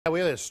We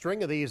have a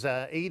string of these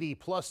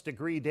 80-plus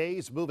degree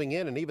days moving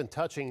in and even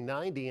touching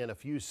 90 in a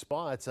few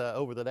spots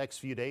over the next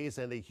few days,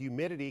 and the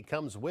humidity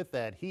comes with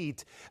that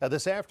heat.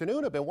 This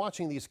afternoon, I've been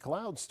watching these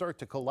clouds start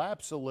to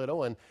collapse a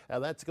little, and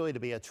that's going to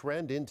be a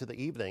trend into the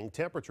evening.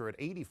 Temperature at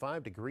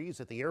 85 degrees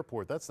at the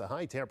airport. That's the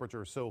high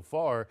temperature so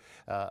far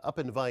up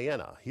in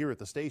Vienna. Here at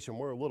the station,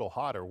 we're a little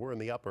hotter. We're in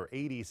the upper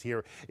 80s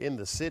here in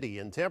the city,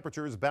 and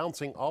temperatures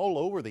bouncing all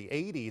over the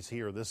 80s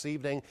here this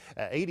evening.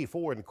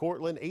 84 in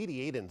Cortland,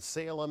 88 in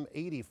Salem,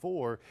 84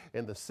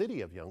 in the city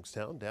of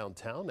Youngstown,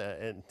 downtown,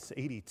 and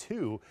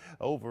 82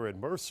 over in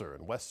Mercer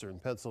in western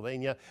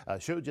Pennsylvania.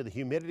 Showed you the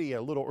humidity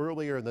a little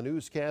earlier in the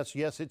newscast.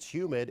 Yes, it's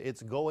humid.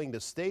 It's going to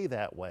stay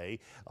that way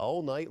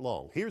all night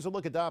long. Here's a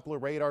look at Doppler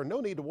radar.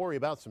 No need to worry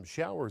about some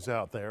showers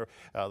out there.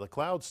 The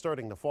clouds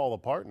starting to fall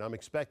apart, and I'm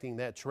expecting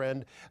that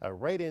trend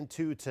right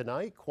into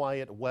tonight.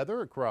 Quiet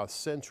weather across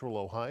central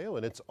Ohio,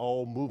 and it's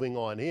all moving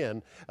on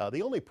in.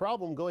 The only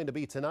problem going to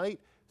be tonight,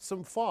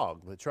 some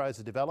fog that tries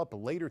to develop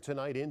later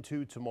tonight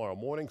into tomorrow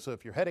morning. So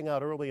if you're heading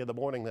out early in the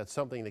morning, that's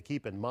something to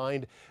keep in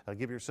mind.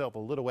 Give yourself a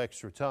little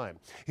extra time.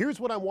 Here's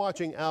what I'm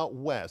watching out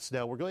west.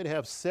 Now, we're going to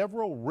have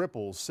several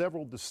ripples,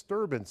 several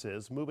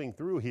disturbances moving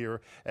through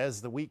here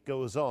as the week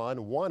goes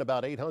on. One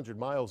about 800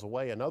 miles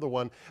away, another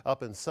one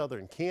up in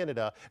southern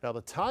Canada. Now, the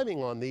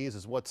timing on these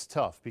is what's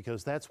tough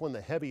because that's when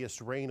the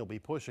heaviest rain will be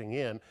pushing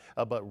in.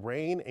 But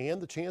rain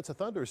and the chance of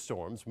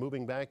thunderstorms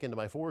moving back into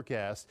my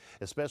forecast,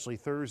 especially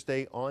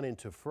Thursday on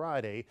into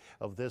Friday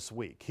of this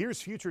week. Here's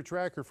Future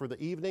Tracker for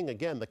the evening.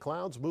 Again, the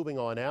clouds moving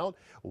on out.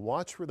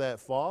 Watch for that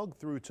fog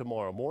through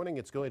tomorrow morning.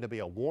 It's going to be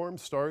a warm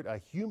start, a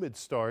humid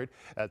start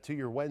to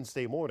your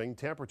Wednesday morning.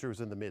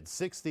 Temperatures in the mid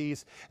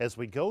 60s. As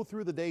we go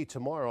through the day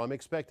tomorrow, I'm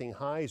expecting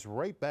highs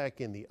right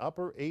back in the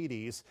upper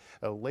 80s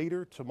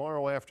later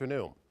tomorrow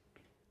afternoon.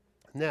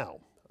 Now,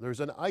 there's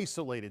an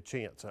isolated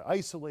chance, an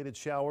isolated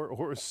shower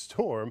or a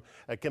storm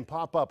that can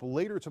pop up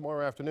later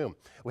tomorrow afternoon.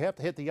 We have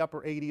to hit the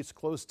upper 80s,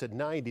 close to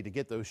 90 to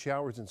get those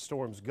showers and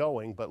storms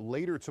going. But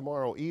later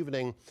tomorrow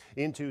evening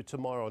into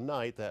tomorrow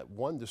night, that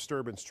one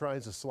disturbance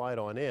tries to slide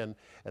on in,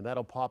 and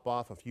that'll pop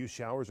off a few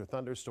showers or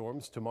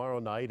thunderstorms tomorrow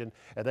night, and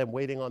then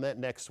waiting on that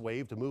next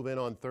wave to move in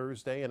on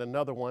Thursday and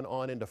another one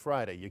on into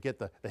Friday. You get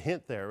the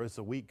hint there as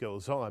the week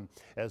goes on.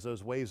 As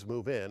those waves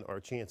move in,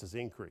 our chances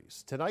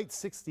increase. Tonight,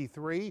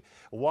 63.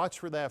 Watch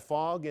for that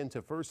fog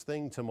into first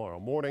thing tomorrow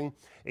morning.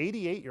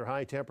 88 your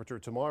high temperature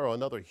tomorrow.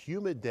 Another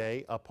humid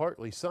day, a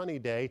partly sunny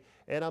day,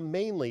 and a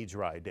mainly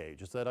dry day.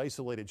 Just that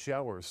isolated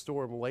shower or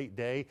storm late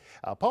day.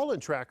 Pollen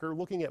tracker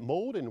looking at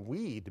mold and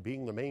weed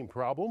being the main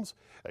problems.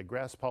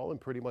 Grass pollen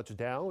pretty much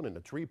down and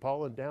the tree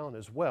pollen down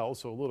as well.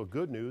 So a little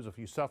good news if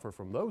you suffer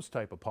from those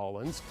type of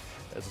pollens.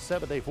 As the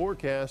 7-day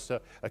forecast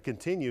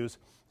continues,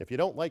 if you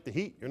don't like the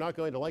heat, you're not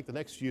going to like the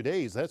next few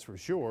days, that's for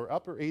sure.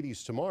 Upper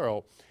 80s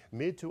tomorrow,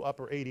 mid to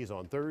upper 80s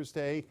on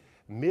Thursday,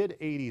 mid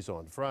 80s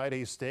on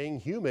Friday,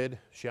 staying humid.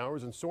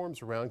 Showers and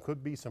storms around.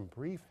 Could be some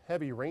brief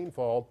heavy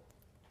rainfall,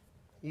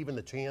 even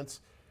the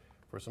chance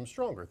for some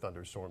stronger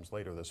thunderstorms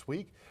later this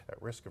week.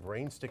 At risk of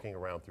rain sticking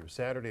around through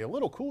Saturday. A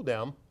little cool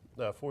down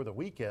for the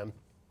weekend,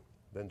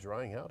 then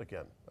drying out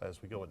again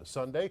as we go into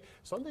Sunday.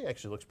 Sunday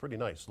actually looks pretty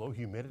nice. Low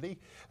humidity,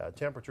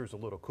 temperatures a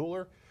little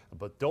cooler,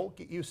 but don't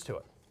get used to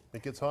it.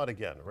 It gets hot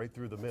again right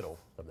through the middle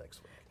of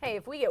next week. Hey,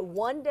 if we get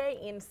one day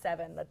in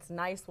 7, that's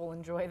nice. We'll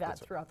enjoy that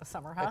throughout the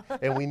summer, huh?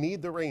 And we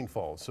need the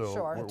rainfall. So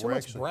sure. Too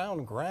much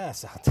brown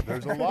grass out there.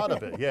 There's a lot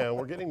of it. Yeah, and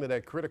we're getting to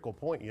that critical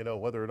point,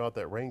 whether or not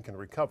that rain can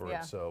recover it.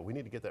 Yeah. So we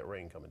need to get that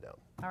rain coming down.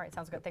 All right,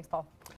 sounds good. Thanks, Paul.